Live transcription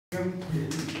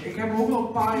Ik heb hem ook al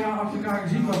een paar jaar achter elkaar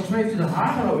gezien, maar volgens mij heeft hij de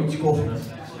haren nou iets kosten.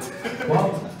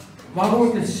 Want waarom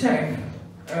ik dit zeg,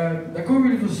 daar komen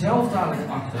jullie vanzelf dadelijk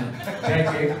achter, denk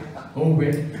ik, hoop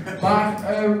ik. Maar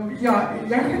ja,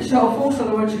 jij kan jezelf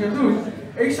voorstellen wat je gaat doen.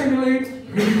 Ik zeg alleen,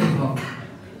 geniet ervan.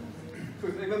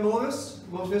 Goed, ik ben Boris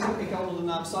Visser, ik ga onder de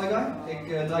naam Saigai.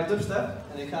 Ik draai dubstep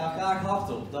en ik ga graag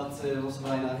hardop. Dat was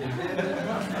bijna geen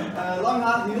keer. Lang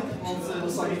haar hielp, want dan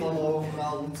zag ik het allemaal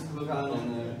overal moeten we gaan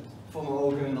voor mijn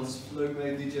ogen en dat is leuk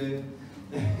bij DJ.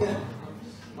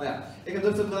 Maar ja, ik ga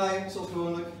dubstep draaien, zoals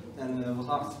gewoonlijk, en wat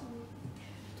hard.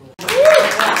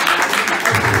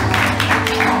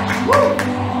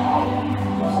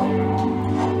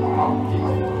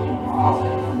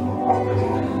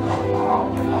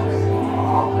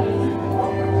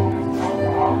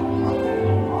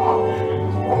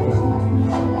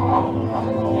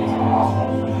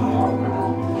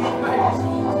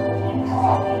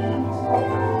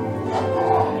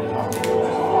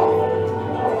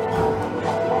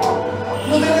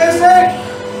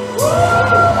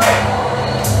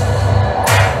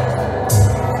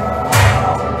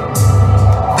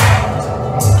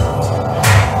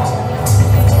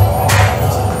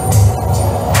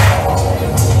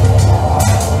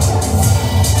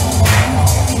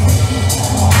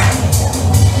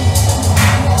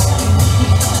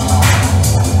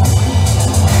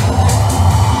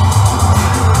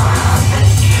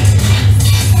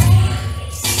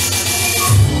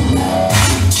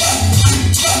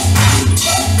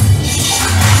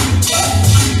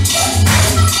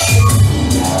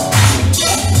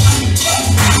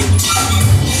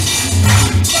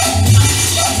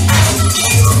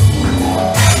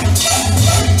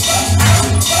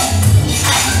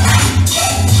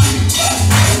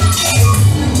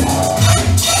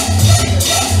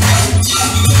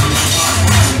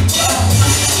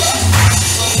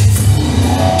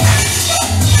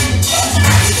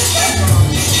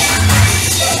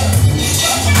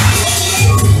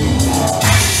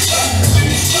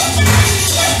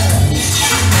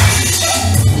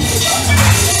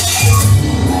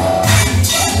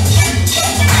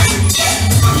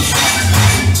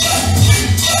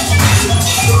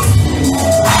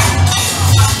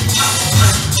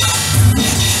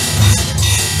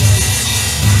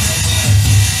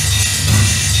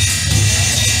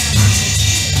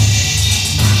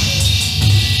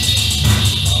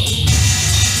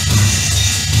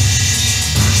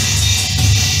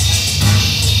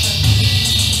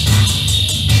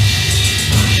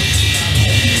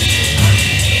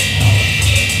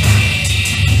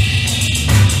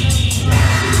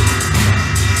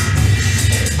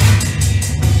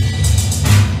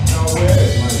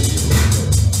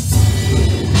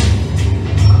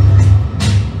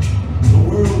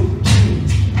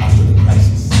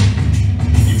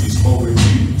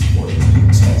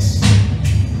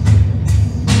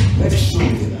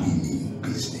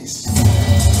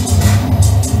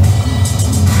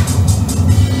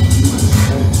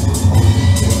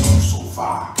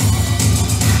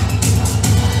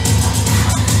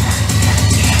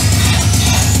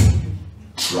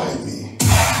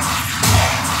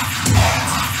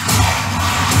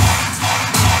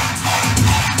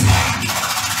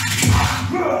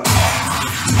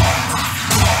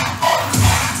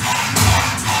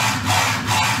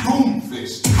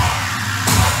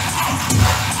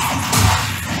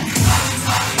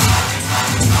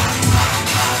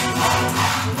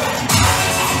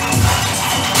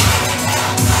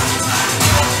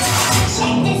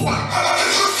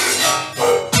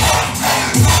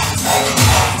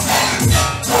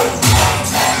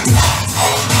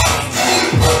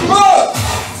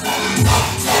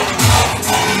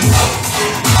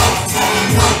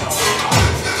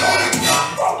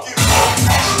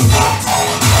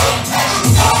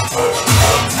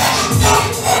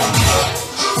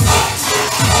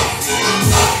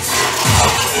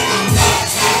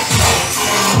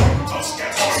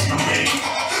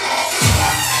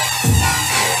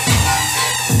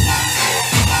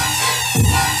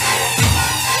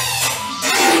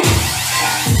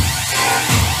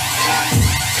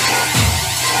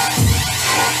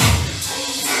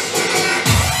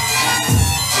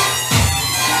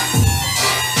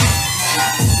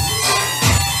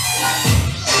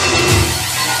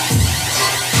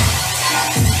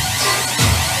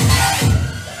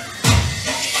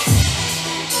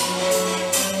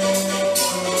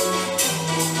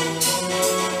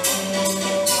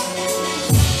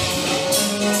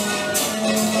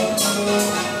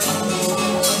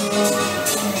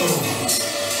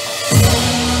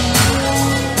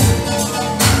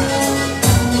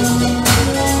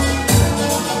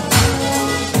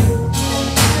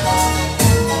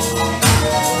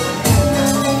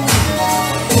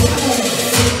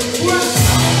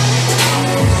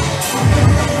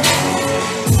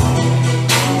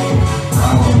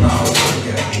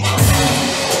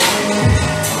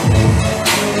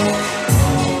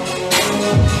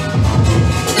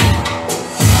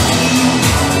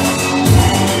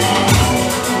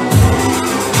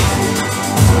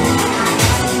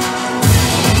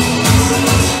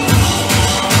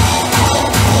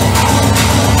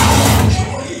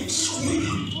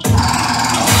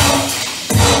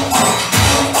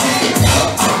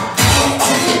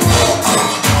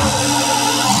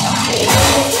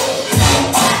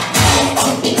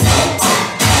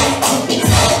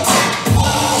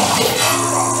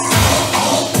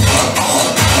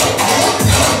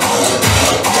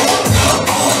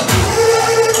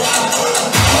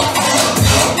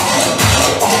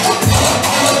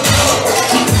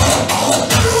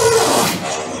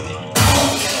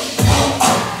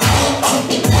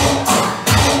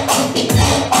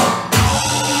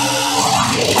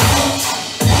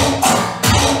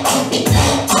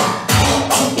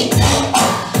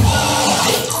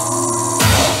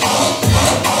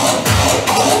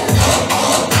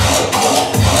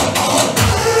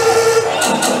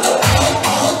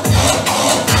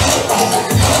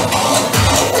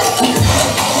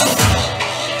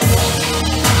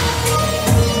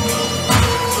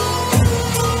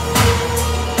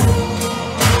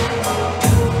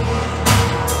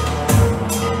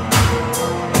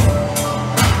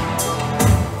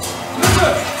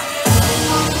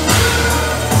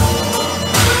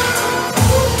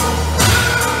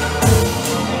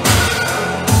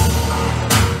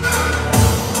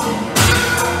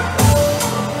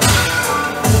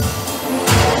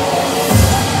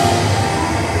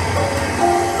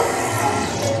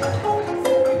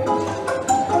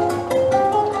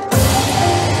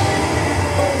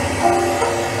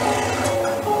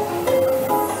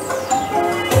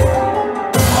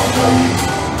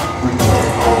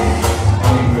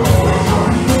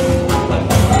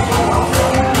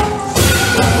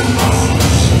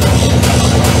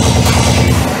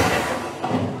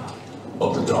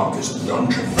 darkest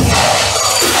dungeon.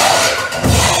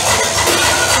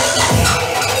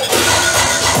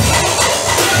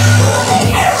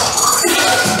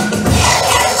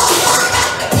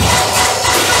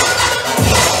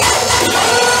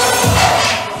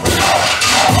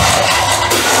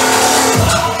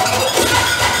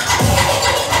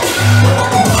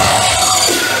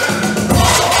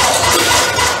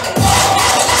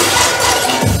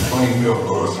 Claim your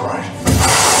birthright.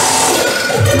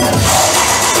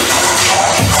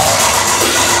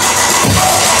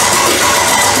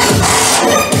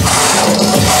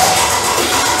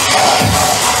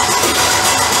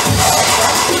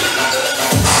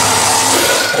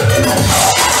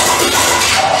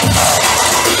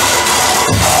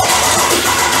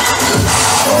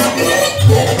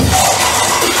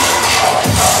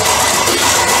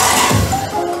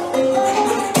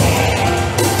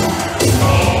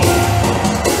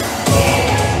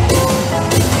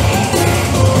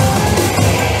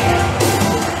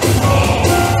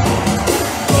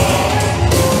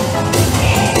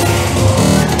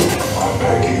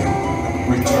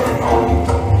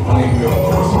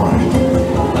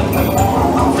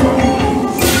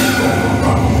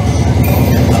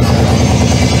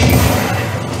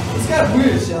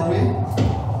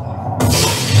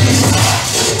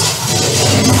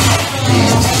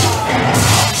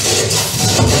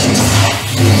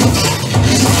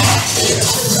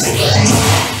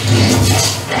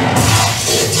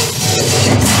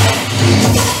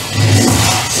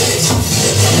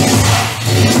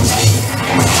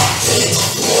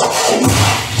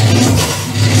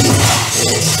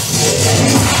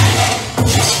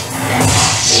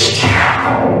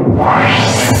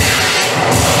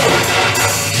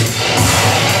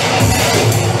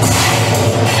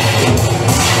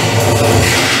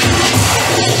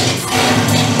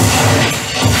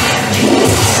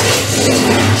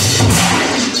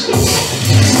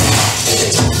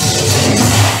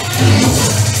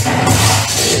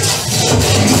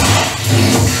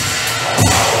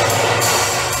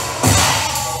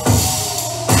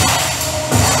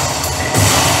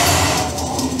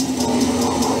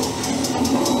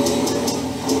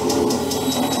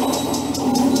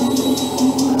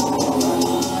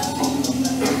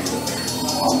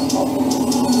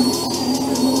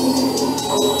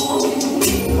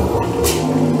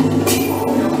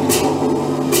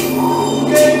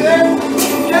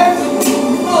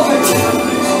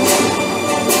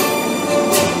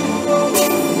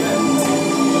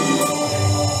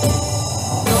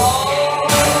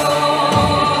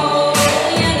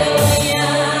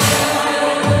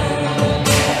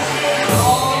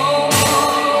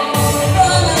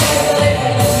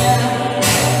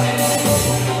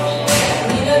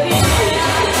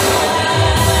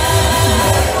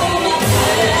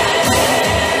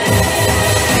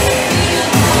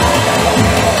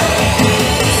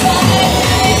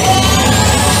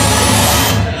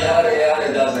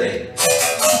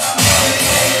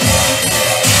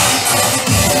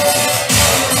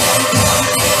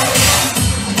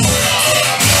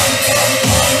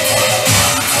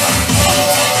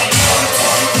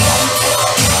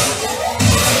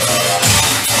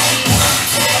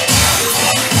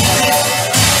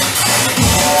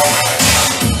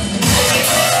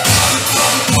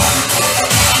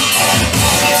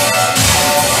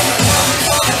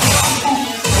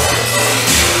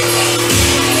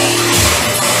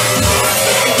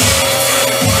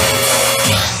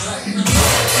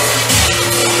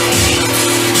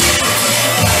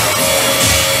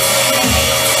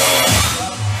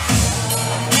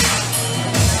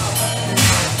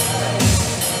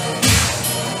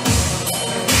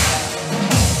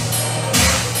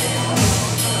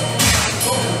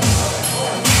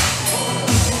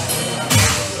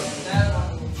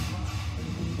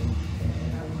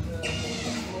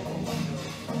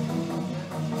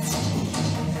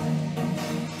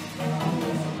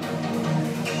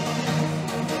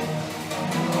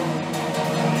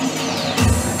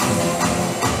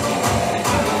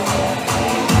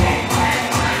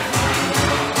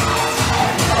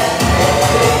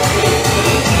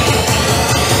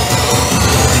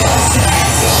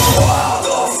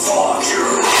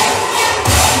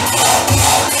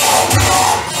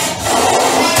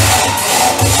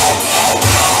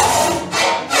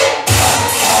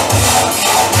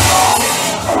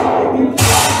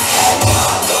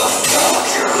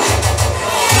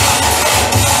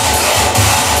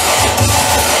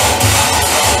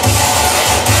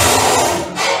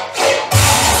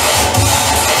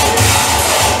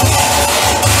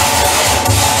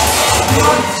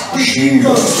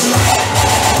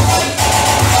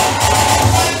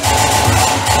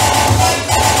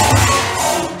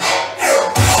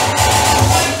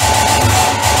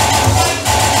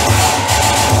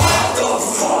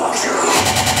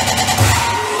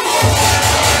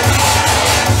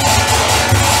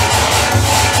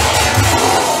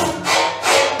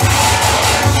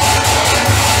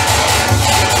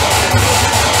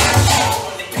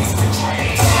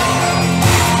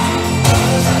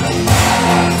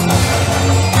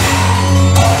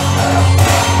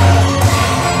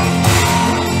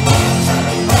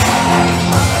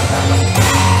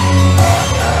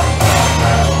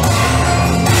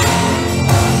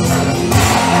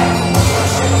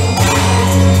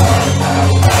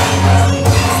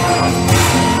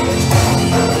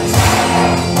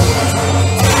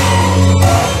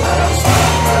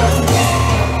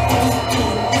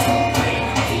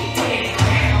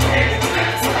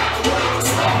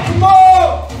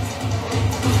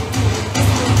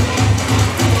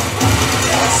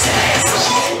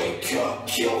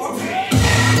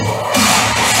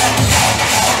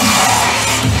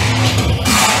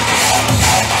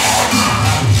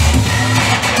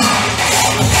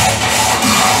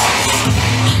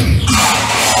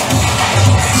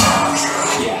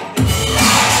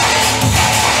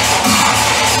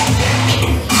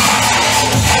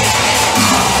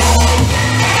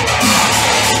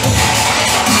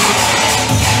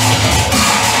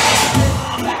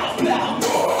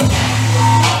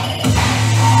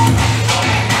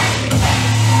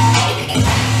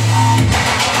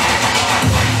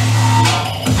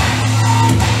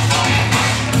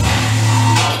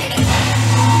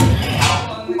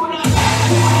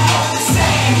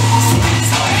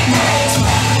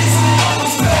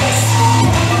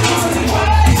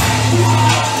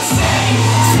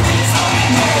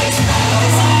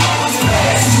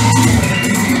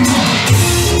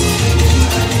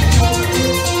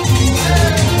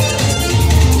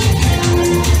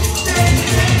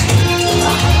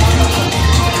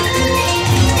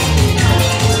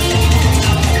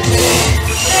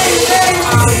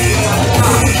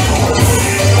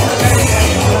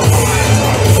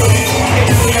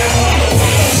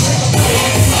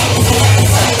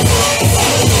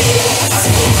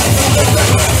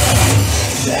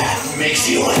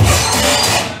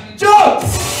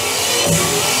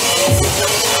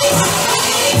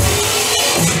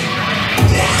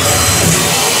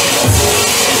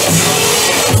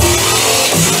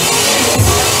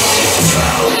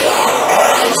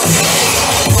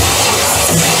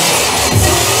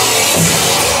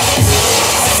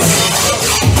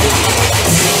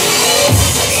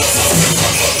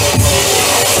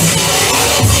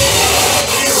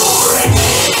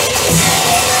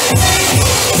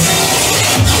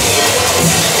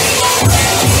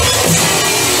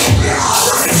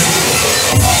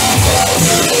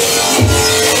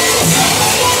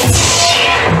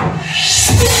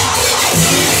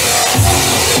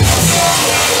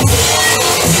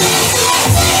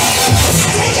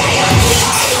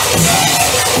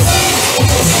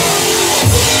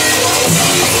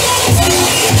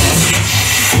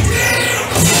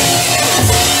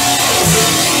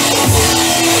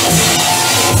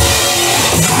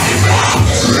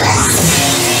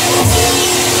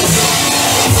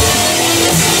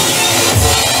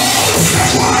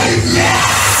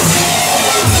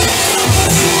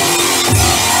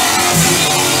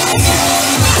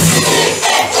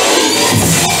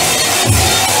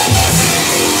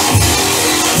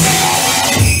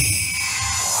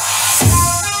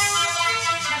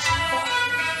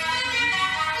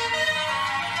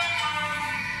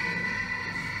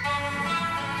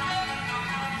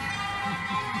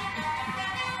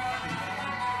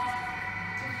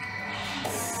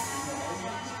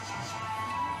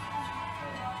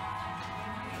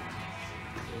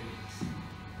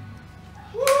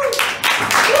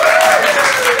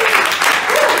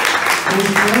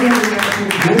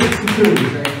 show. Dat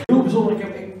is echt heel bijzonder.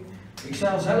 Ik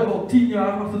sta zelf al 10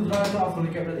 jaar achter de draaitafel en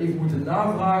ik heb net even moeten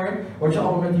navragen wat je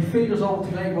allemaal met die veders allemaal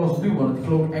tegelijk was te doen, want het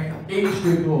geloof ik echt één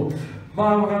stuk door.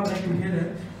 Maar we gaan direct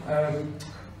beginnen.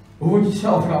 Hoe vond je het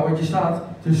zelf gaan? Want je staat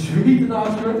te zwieten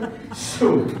naast me.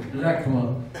 Zo, lekker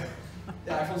man.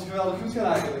 Ja, ik vond het geweldig goed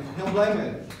gaan eigenlijk. Heel blij mee.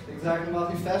 Ik dacht normaal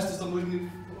niet vast, dus dan moet ik niet,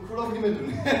 geloof ik niet meer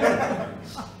doen.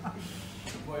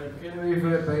 We beginnen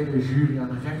even bij de jury aan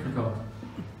de rechterkant.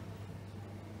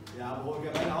 Ja, bro, ik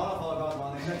heb bijna half al gehad,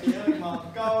 man. Ik zeg je eerlijk, man.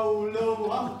 Koulo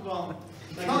hard, man.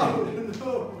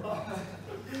 Koulo hard.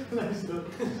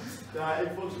 Ja, ik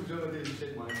vond sowieso dat deze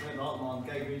shit, man. Ik vind het hard, man.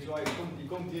 Kijk, weet je wel, je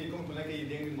komt hier, je komt lekker je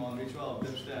ding doen, man. Weet je wel,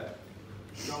 dubstep.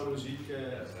 Koulo ziek,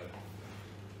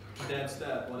 dead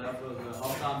step, whatever,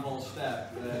 hartaanval step.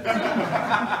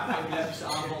 Epileptische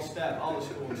aanval step, alles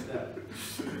gewoon step.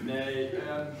 Nee,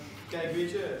 kijk,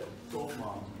 weet je, tof,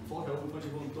 man. Volg ook, vond je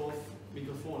gewoon tof.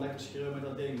 Microfoon, lekker schreeuwen met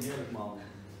dat ding, heerlijk man.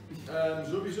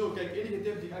 Sowieso, kijk, enige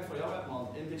tip die ik echt voor jou heb man,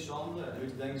 in dit genre, en weet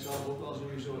je, denk ik zelf ook wel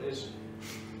sowieso is,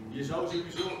 je zou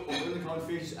sowieso op underground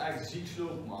feestjes echt ziek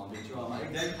slopen man, weet je wel. Maar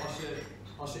ik denk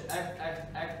als je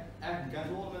echt bekend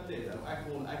wordt met dit, en echt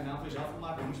gewoon echt naam voor jezelf kan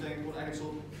maken, dan moet je denk ik gewoon echt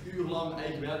zo'n uur lang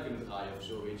eigen werk kunnen draaien of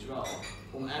zo, weet je wel.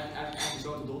 Om echt je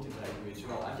zoute door te krijgen, weet je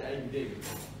wel, echt je eigen ding.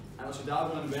 En als je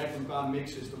daarvoor aan het werk van elkaar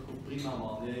mixen is toch goed prima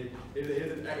man.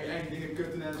 Eigen dingen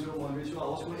kutten en zo man, weet je wel.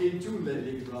 Als gewoon één tune denk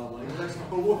ik wel man. Ik dacht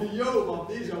van wow, yo man,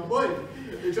 deze is mooi.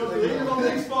 Ik had er helemaal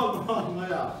niks van man. Maar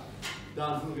ja,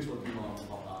 daar vroeg is wat prima man.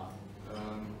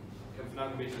 Ik heb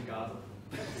vandaag een beetje een kater.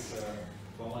 Dus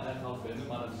ik kan wel erg hard vinden,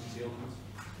 maar dat is iets heel goed.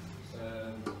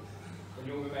 Een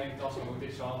jongen bij mij in de tas van ook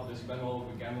dit genre, dus ik ben wel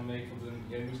bekend mee.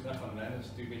 Jij moest er echt aan wennen, dus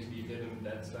natuurlijk een beetje die rhythm and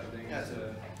dead style ding.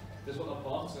 Het is wat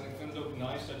apart en ik vind het ook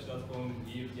nice dat je dat gewoon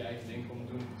hier je eigen ding komt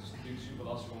doen. Het is natuurlijk super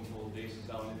lastig om bijvoorbeeld deze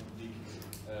zaal in het publiek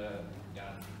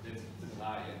dit te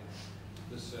draaien.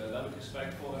 Dus daar heb ik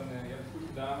respect voor en je hebt het goed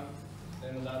gedaan.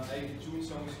 Inderdaad, eigen tunes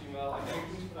zou misschien wel eigen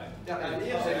tunes bereiken. Ja,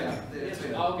 de eerste.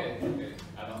 Oké.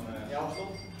 Ja, dan. Ja,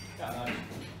 stop. Ja, nice.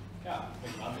 Ja,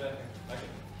 moet je aan het werken. Lekker.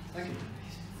 Dank je.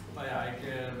 Nou ja, ik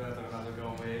ben het er natuurlijk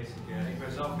wel mee eens. Ik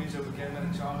ben zelf niet zo bekend met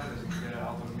het genre, dus ik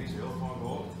had er nog niet zo heel van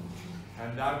gehoord.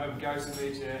 En daarom heb ik juist een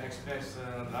beetje expres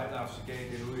naar de draaitafels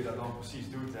gekeken hoe je dat dan precies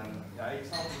doet. En ja, ik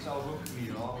snap het zelf ook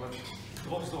niet hoor.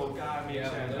 Drops door elkaar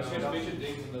mixen en dat is een beetje het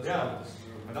ding van dat. Ja,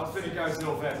 maar dat vind ik juist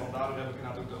heel vet, want daardoor heb ik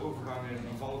inderdaad ook de overgangen,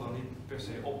 die vallen dan niet per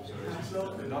se op. Zo.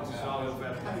 En dat is wel heel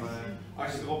vet,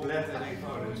 als je erop let en denkt,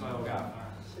 oh, dit is wel heel gaaf.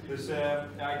 Dus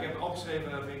ja, ik heb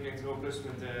opgeschreven, dat vind ik echt wel plus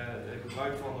met het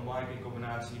gebruik van de mic in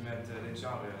combinatie met dit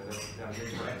genre. Daar zit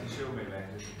je wel echt een show mee weg,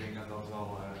 dus ik denk dat dat wel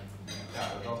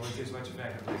dat is wat je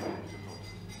weg hebt.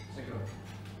 Dankjewel.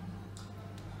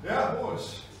 Ja,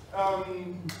 boys.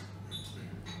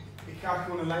 Ik ga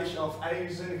gewoon een lijstje af.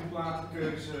 Eigenzinnige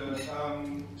platenkeuze,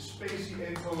 spacey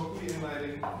intro, goede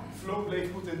inleiding, flow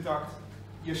bleef goed intact.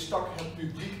 Je stak het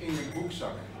publiek in je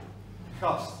broekzak.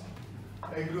 Gast,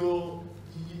 ik bedoel,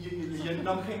 je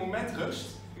nam geen moment rust.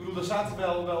 Ik bedoel, er zaten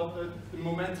wel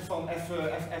momenten van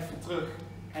even terug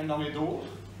en dan weer door.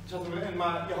 Zat erin,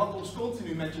 maar je had ons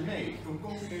continu met je mee.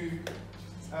 Continu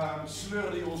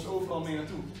sleurde je ons overal mee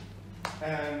naartoe.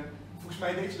 En volgens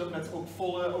mij deed je dat met ook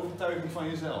volle overtuiging van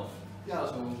jezelf. Ja, dat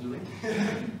is wel een bedoeling.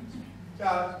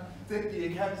 Ja, tip die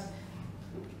ik heb.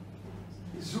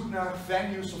 Zoek naar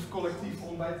venues of collectief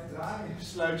om bij te draaien.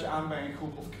 Sluit je aan bij een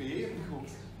groep of creëer een groep.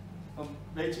 Want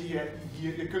weet je,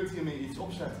 je kunt hiermee iets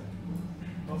opzetten.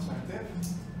 Dat is mijn tip.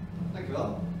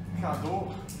 Dankjewel. Ga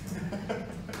door.